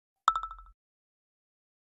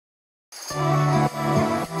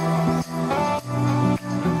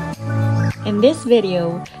In this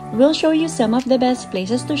video, we'll show you some of the best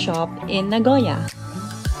places to shop in Nagoya.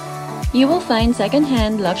 You will find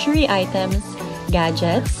second-hand luxury items,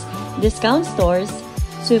 gadgets, discount stores,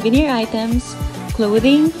 souvenir items,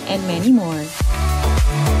 clothing, and many more.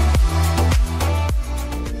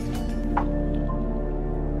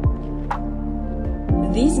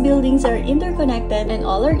 These buildings are interconnected and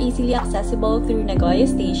all are easily accessible through Nagoya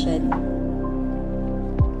Station.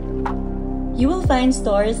 You will find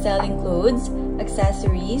stores selling clothes,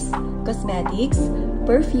 accessories, cosmetics,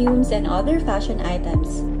 perfumes, and other fashion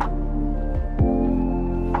items.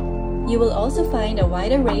 You will also find a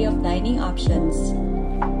wide array of dining options.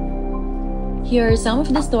 Here are some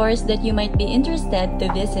of the stores that you might be interested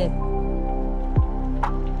to visit.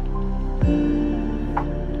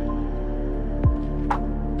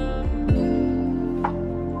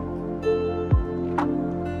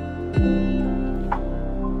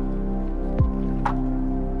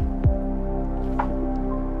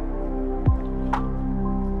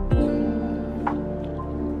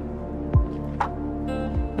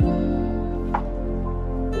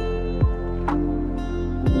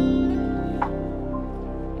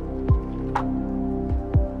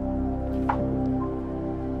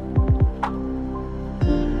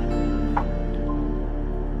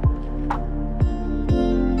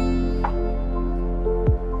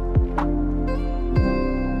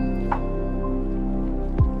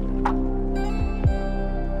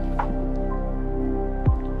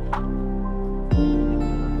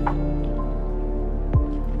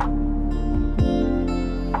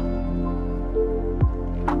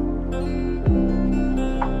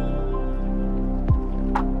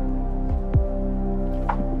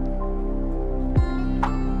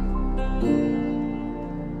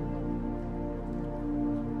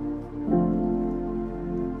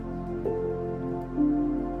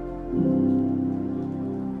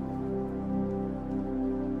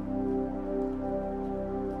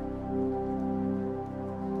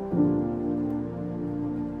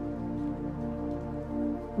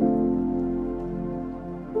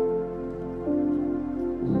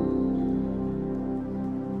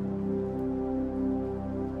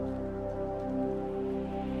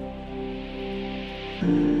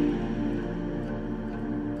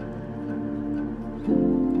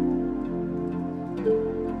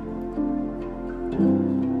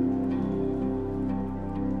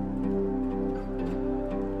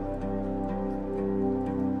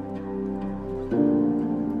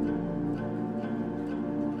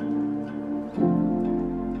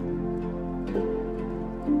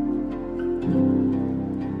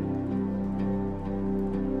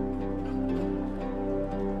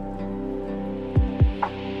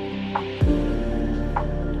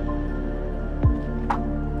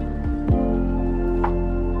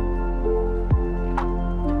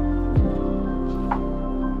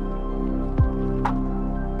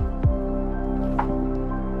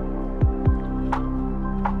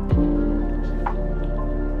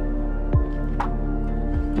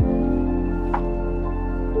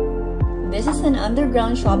 This is an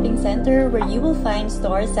underground shopping center where you will find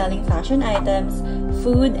stores selling fashion items,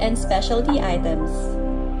 food, and specialty items.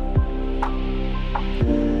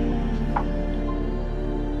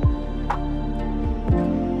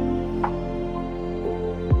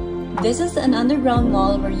 This is an underground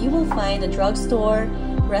mall where you will find a drugstore,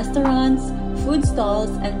 restaurants, food stalls,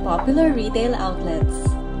 and popular retail outlets.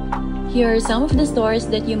 Here are some of the stores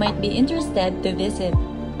that you might be interested to visit.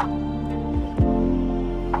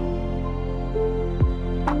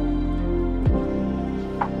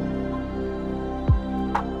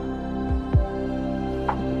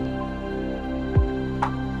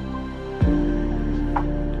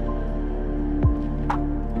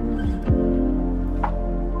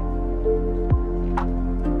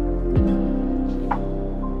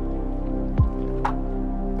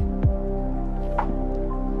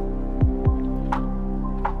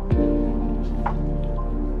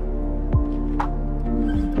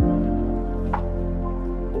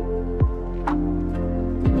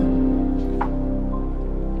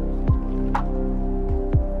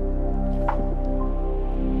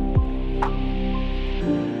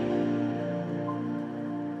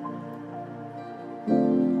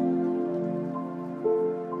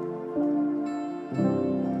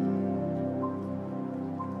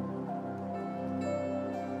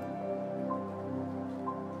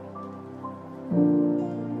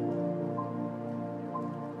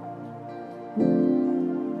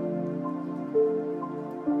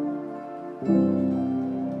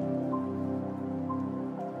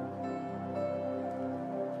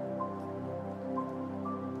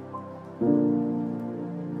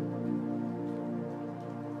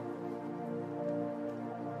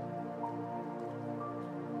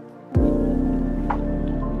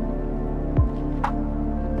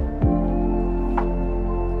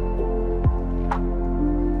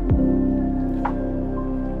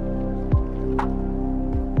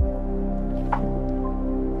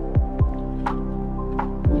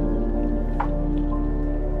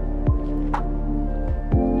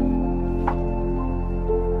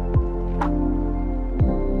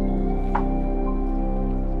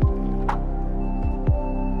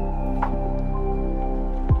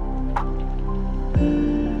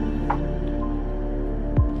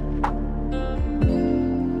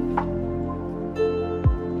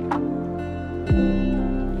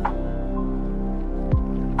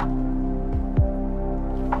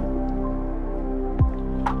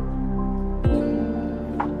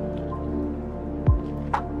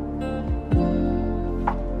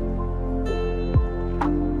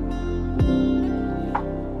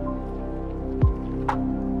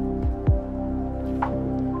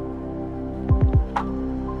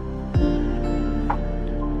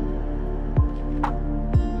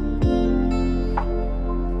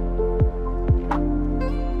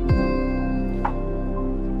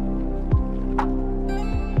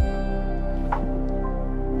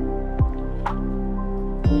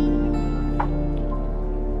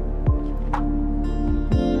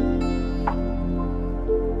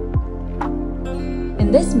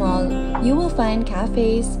 In this mall, you will find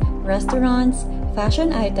cafes, restaurants,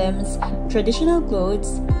 fashion items, traditional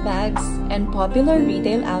clothes, bags, and popular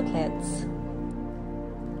retail outlets.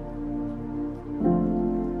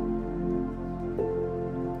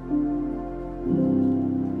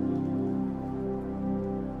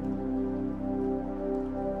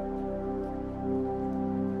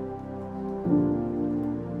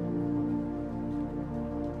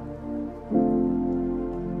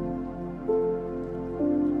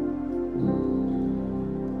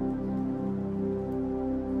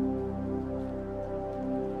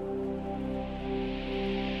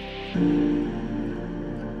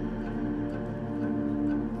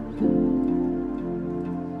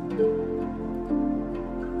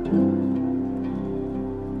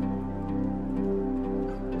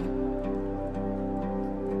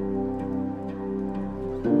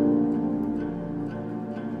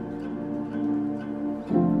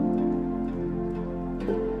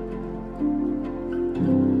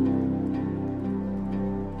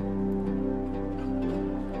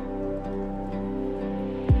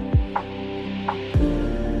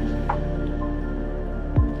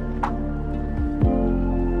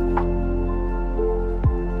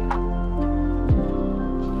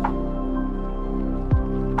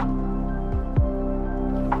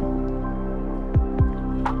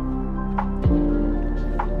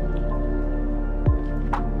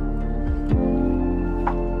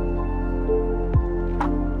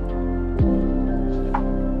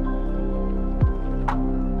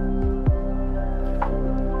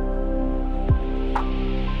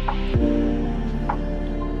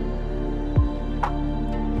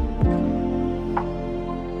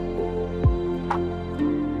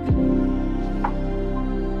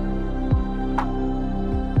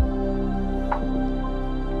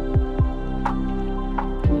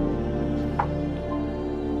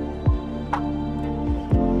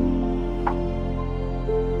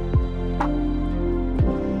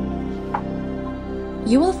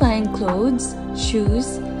 You will find clothes,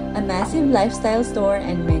 shoes, a massive lifestyle store,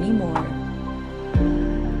 and many more.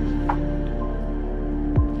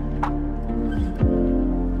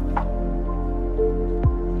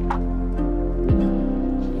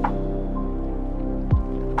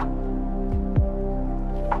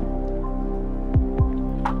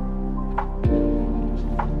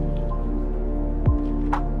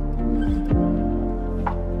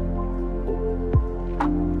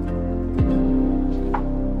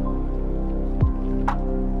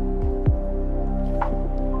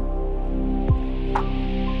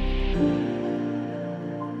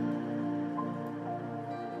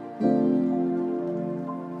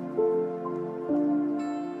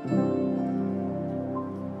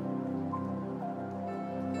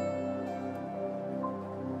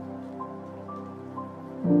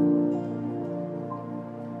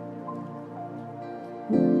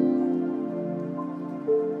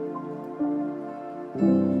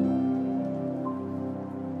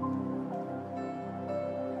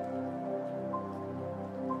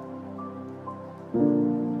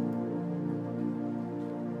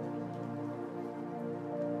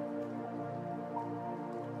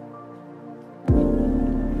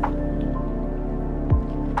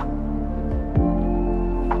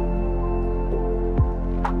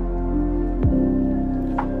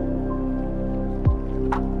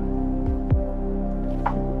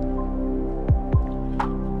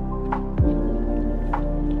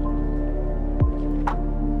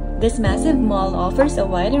 This massive mall offers a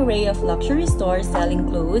wide array of luxury stores selling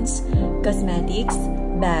clothes, cosmetics,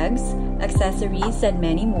 bags, accessories, and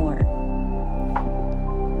many more.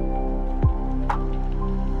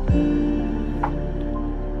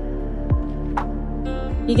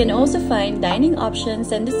 You can also find dining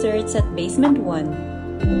options and desserts at Basement 1.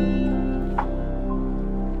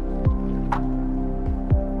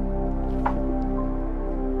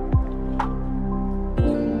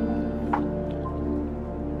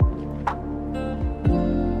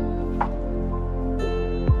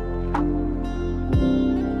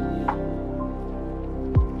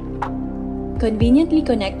 Conveniently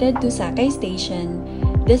connected to Sakae Station,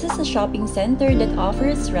 this is a shopping center that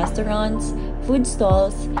offers restaurants, food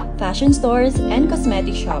stalls, fashion stores, and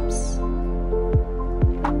cosmetic shops.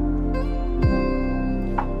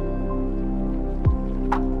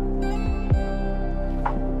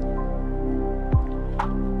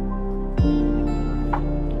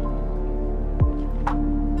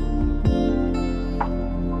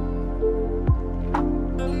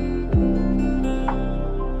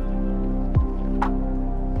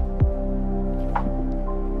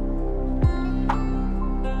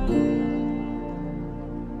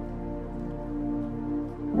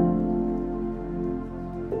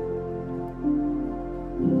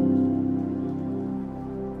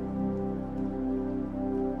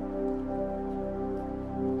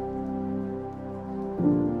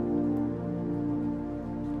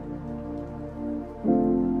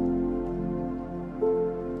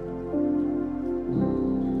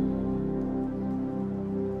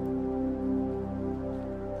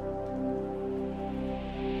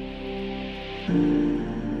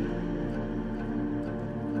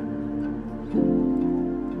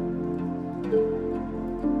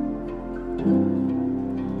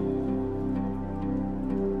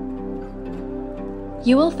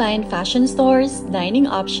 You will find fashion stores, dining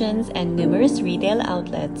options, and numerous retail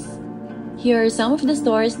outlets. Here are some of the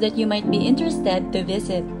stores that you might be interested to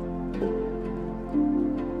visit.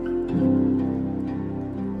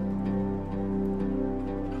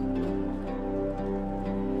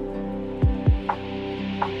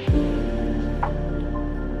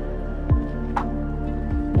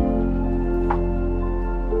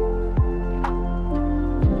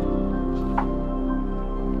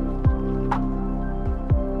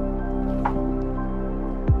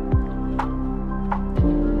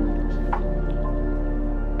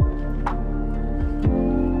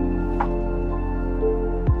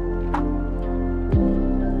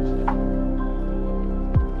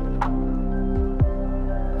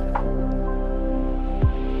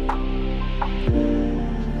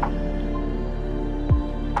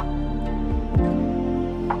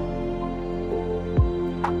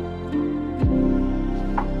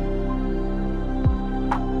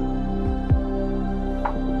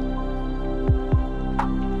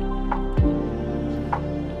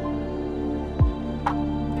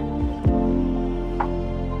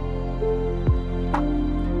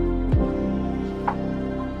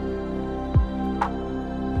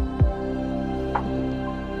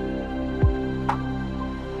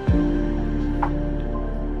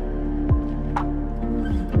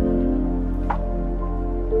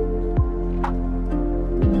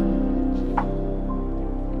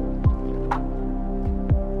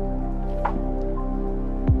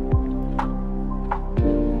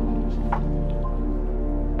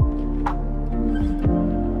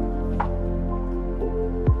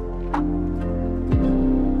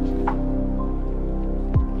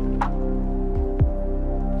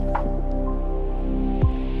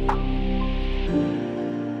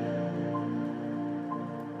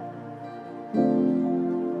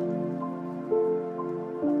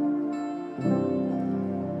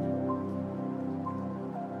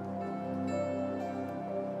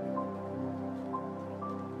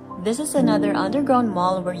 This is another underground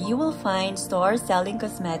mall where you will find stores selling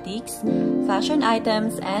cosmetics, fashion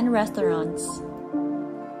items, and restaurants.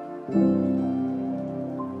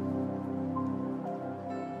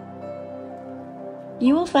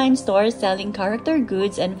 You will find stores selling character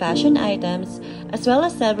goods and fashion items, as well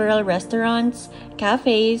as several restaurants,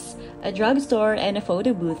 cafes, a drugstore, and a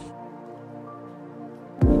photo booth.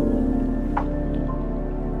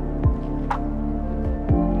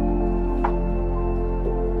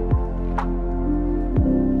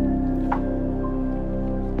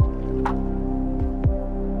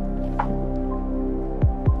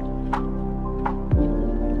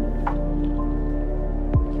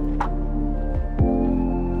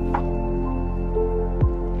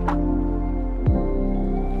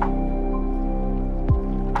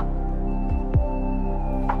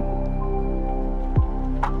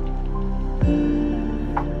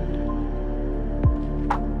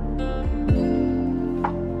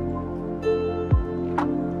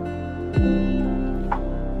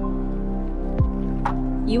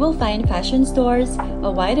 You will find fashion stores, a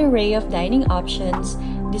wide array of dining options,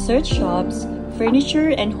 dessert shops,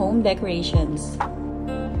 furniture, and home decorations.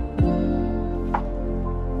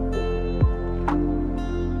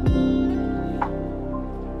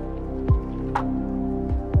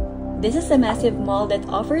 This is a massive mall that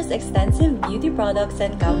offers extensive beauty products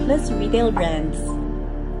and countless retail brands.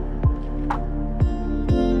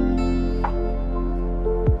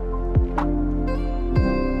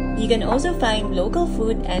 You can also find local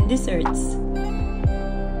food and desserts.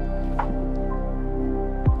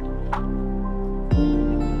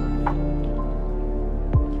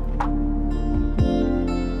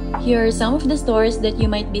 Here are some of the stores that you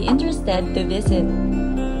might be interested to visit.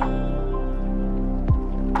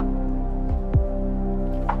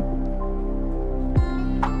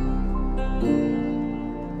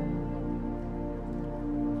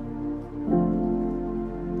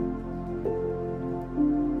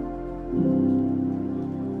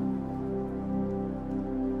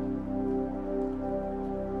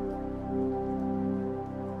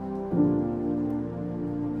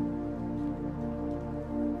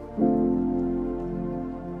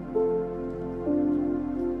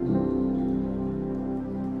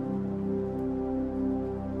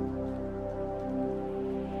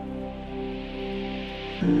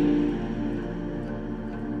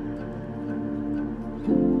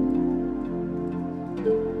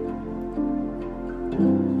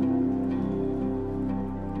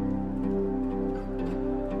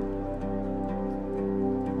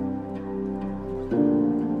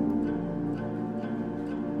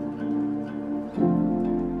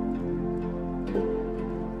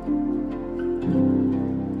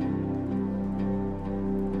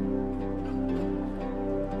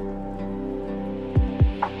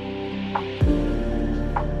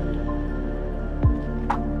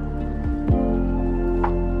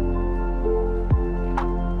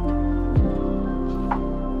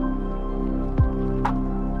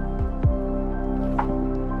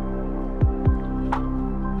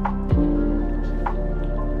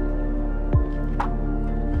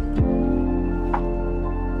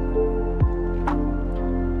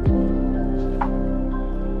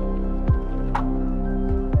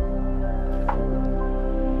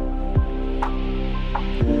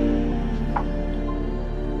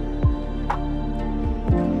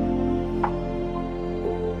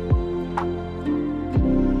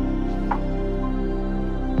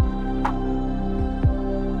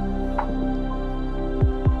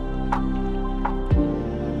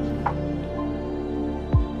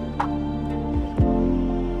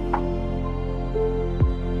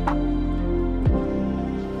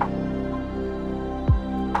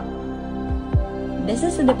 This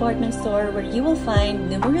is a department store where you will find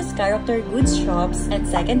numerous character goods shops and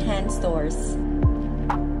second-hand stores.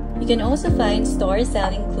 You can also find stores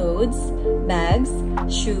selling clothes, bags,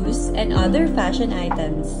 shoes, and other fashion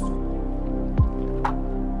items.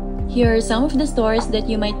 Here are some of the stores that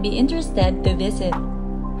you might be interested to visit.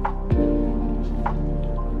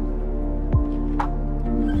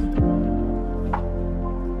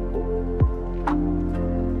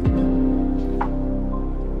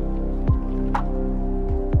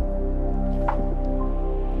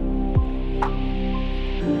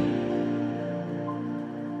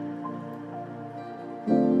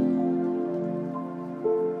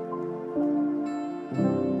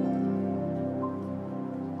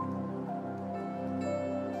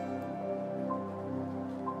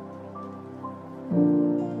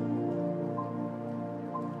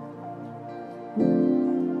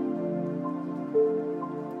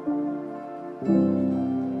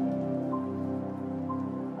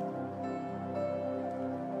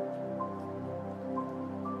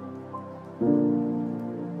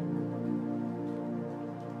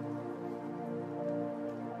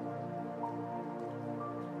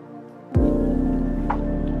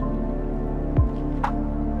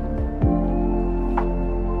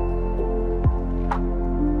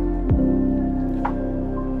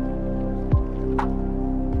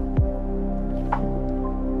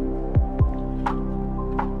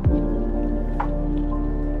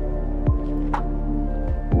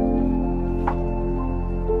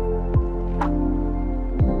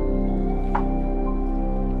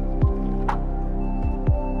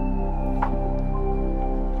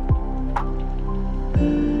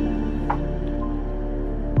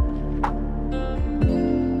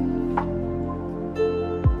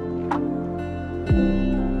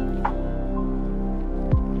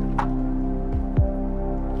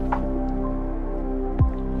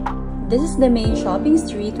 This is the main shopping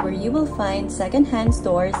street where you will find second-hand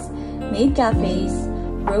stores, maid cafes,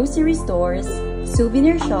 grocery stores,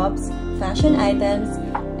 souvenir shops, fashion items,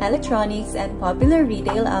 electronics, and popular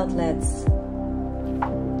retail outlets.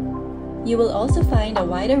 You will also find a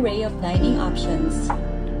wide array of dining options.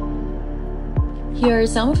 Here are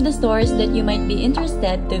some of the stores that you might be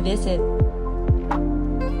interested to visit.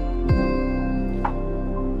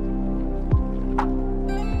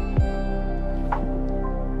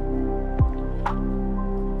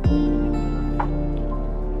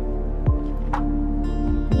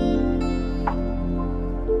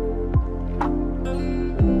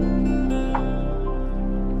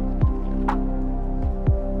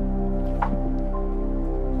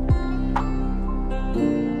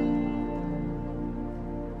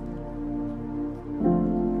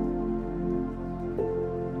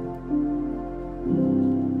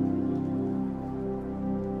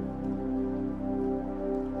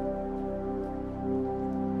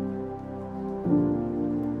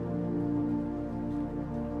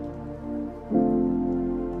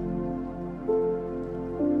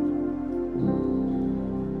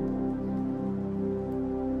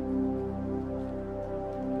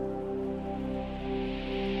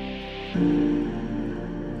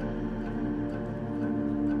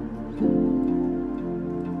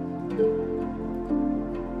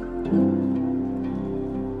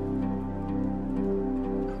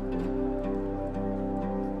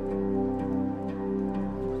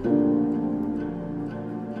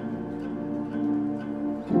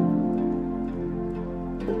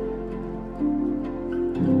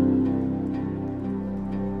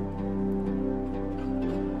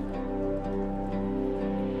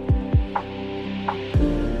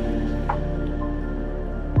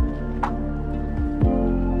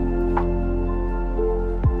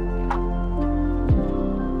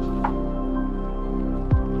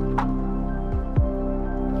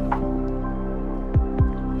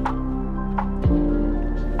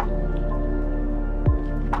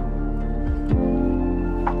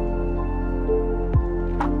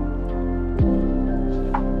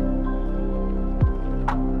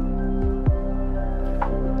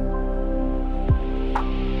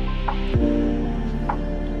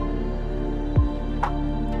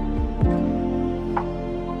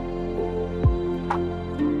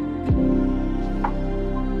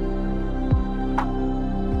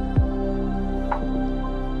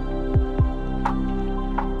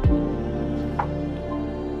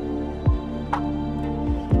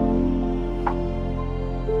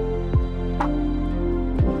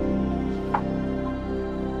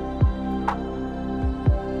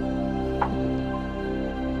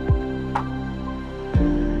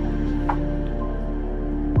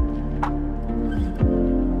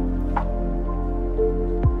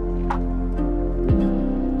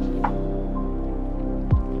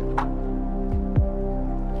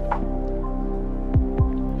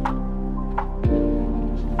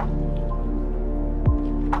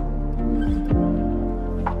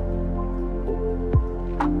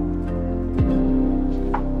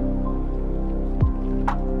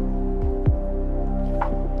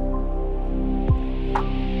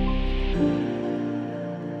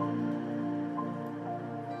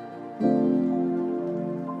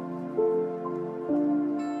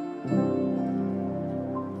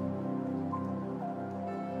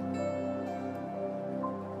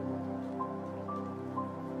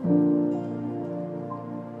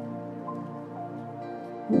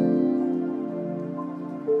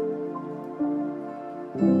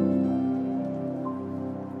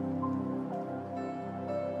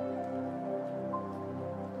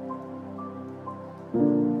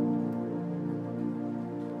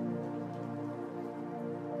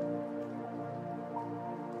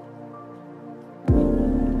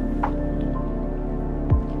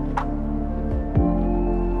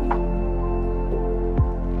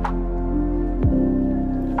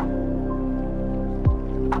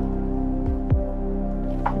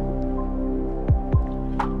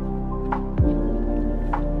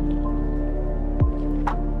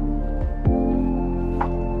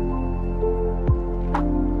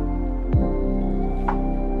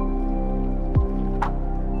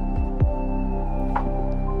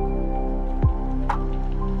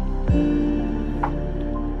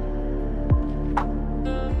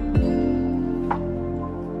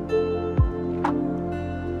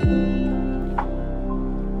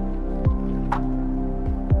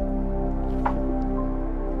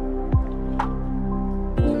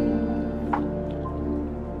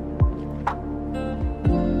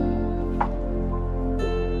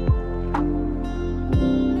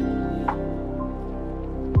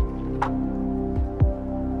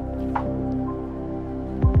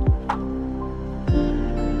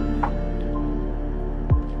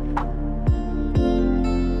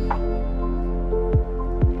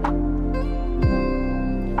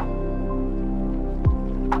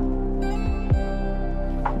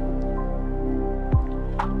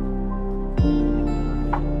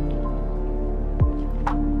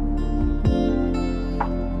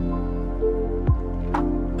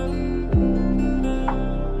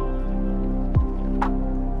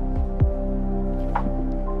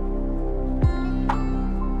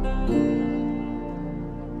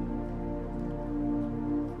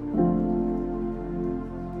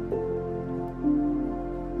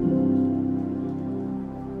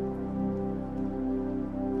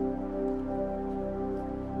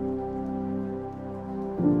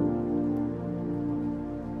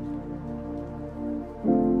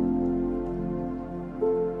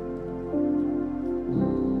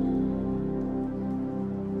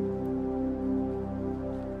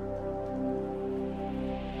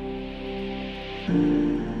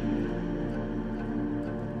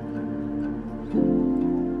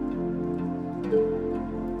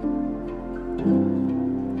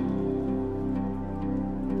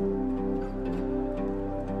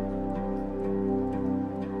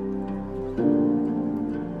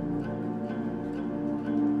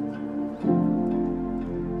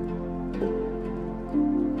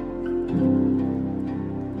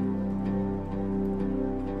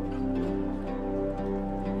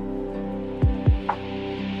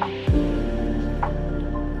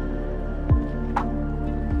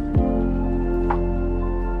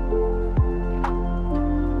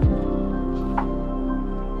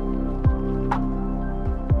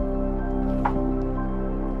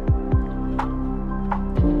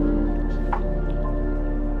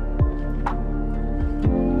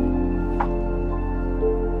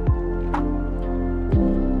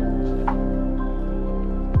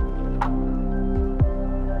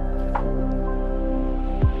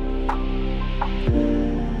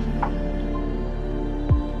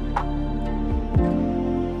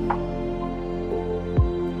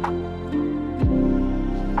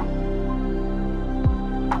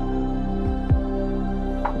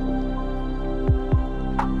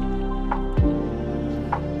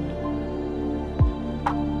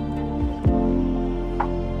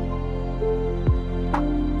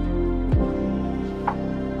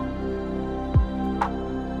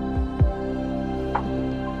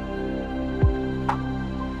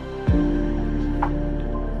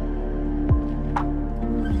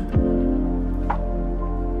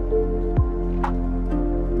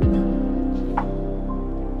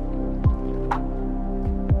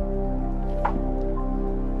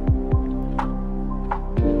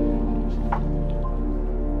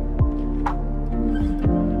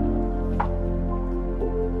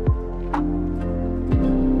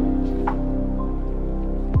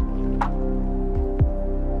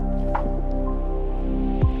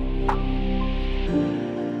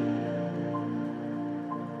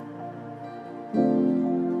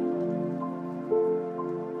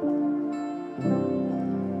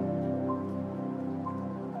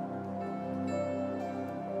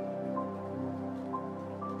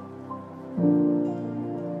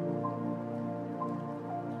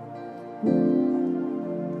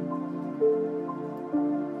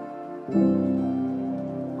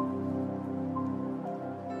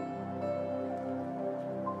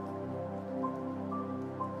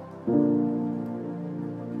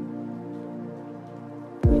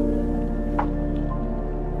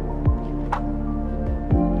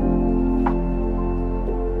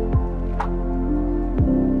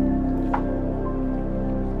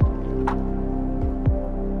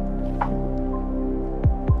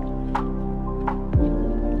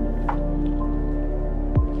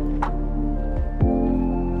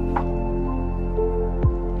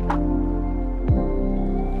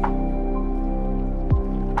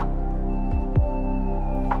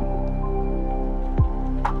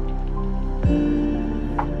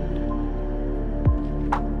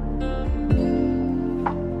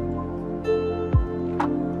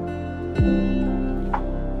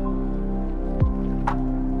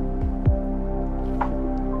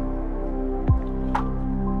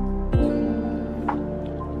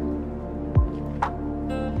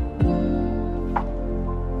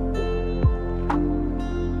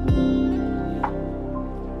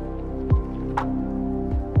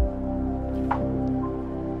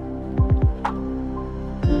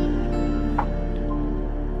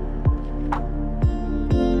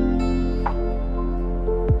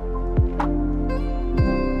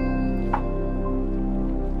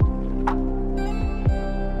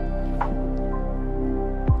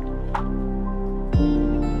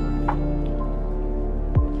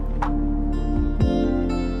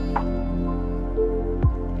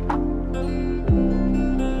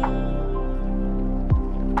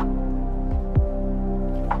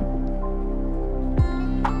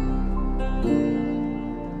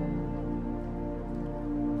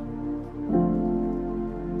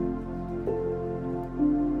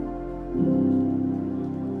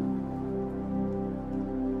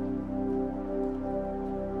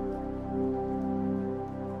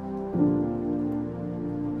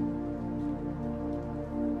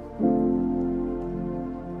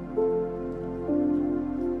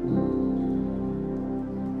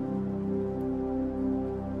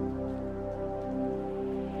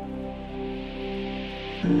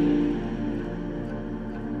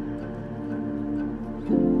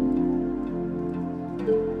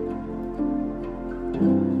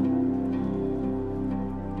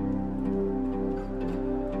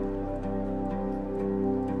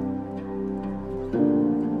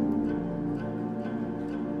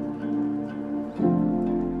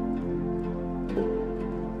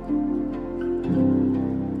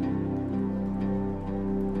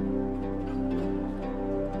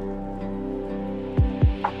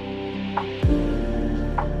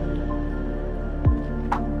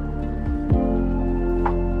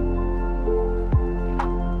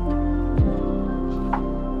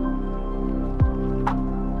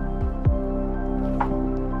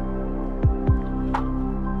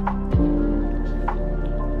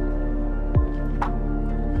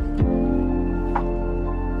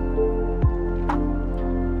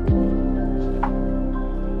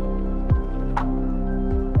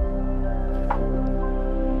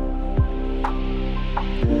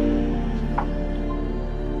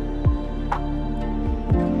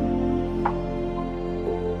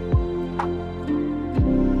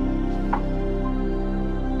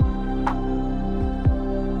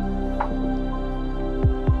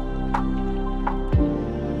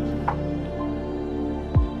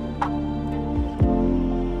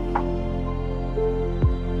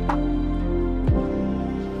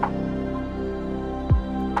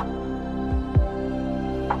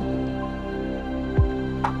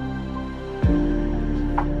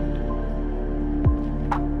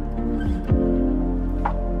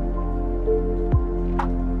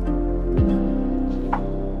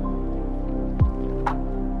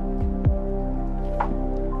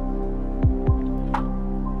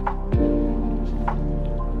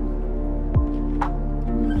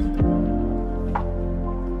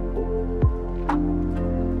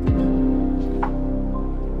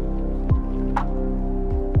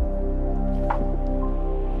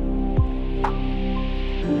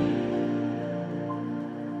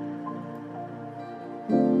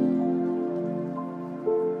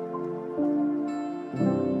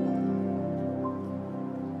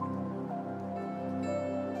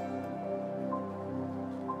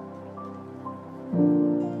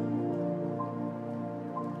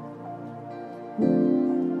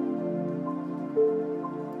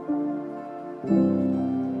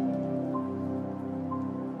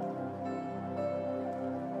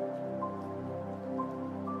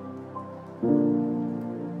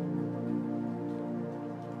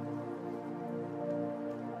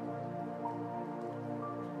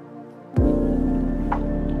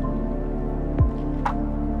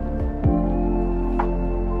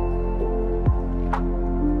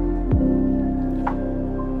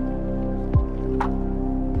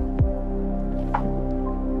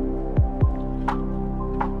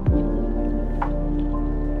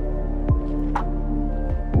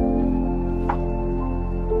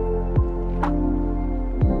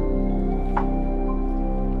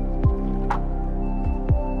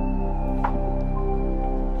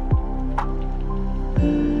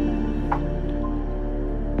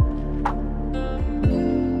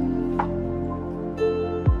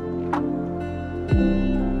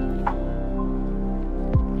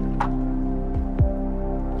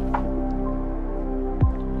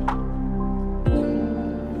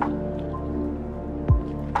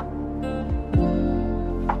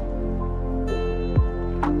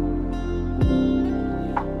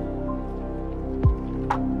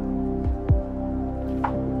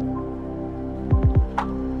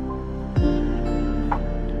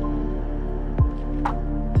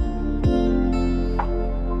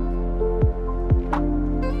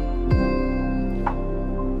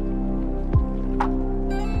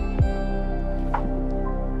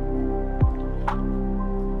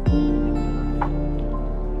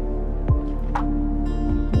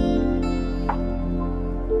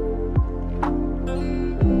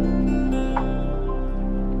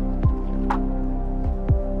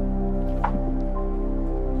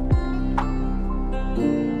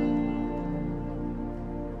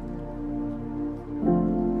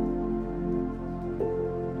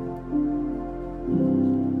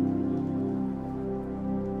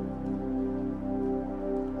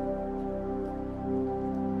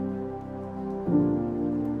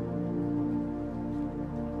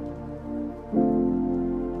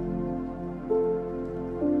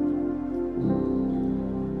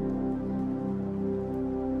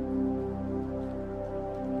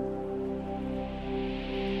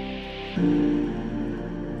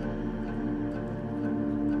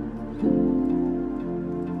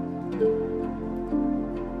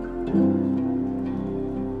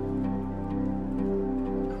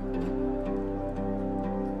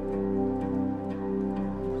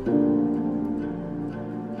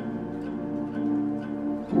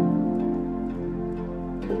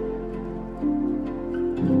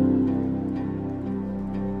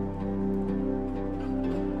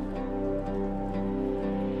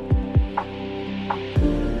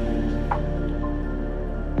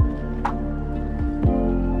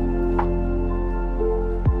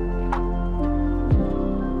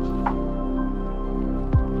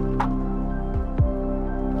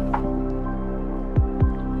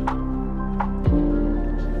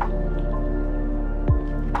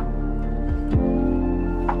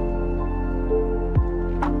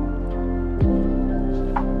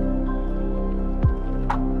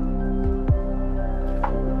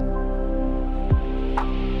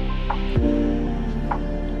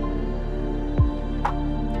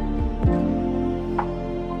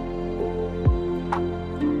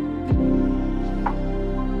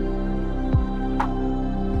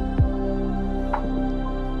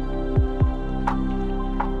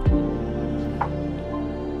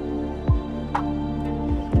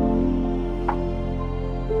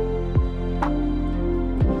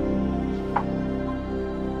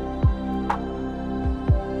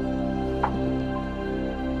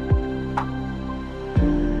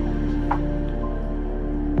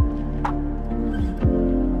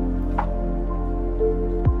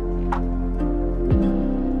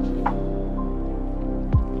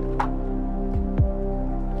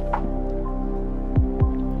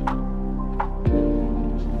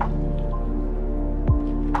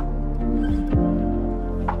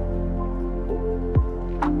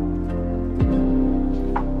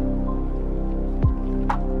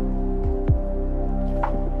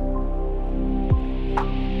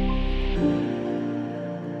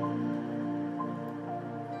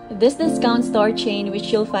 This discount store chain,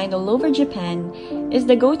 which you'll find all over Japan, is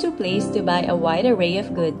the go-to place to buy a wide array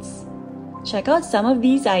of goods. Check out some of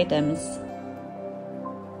these items.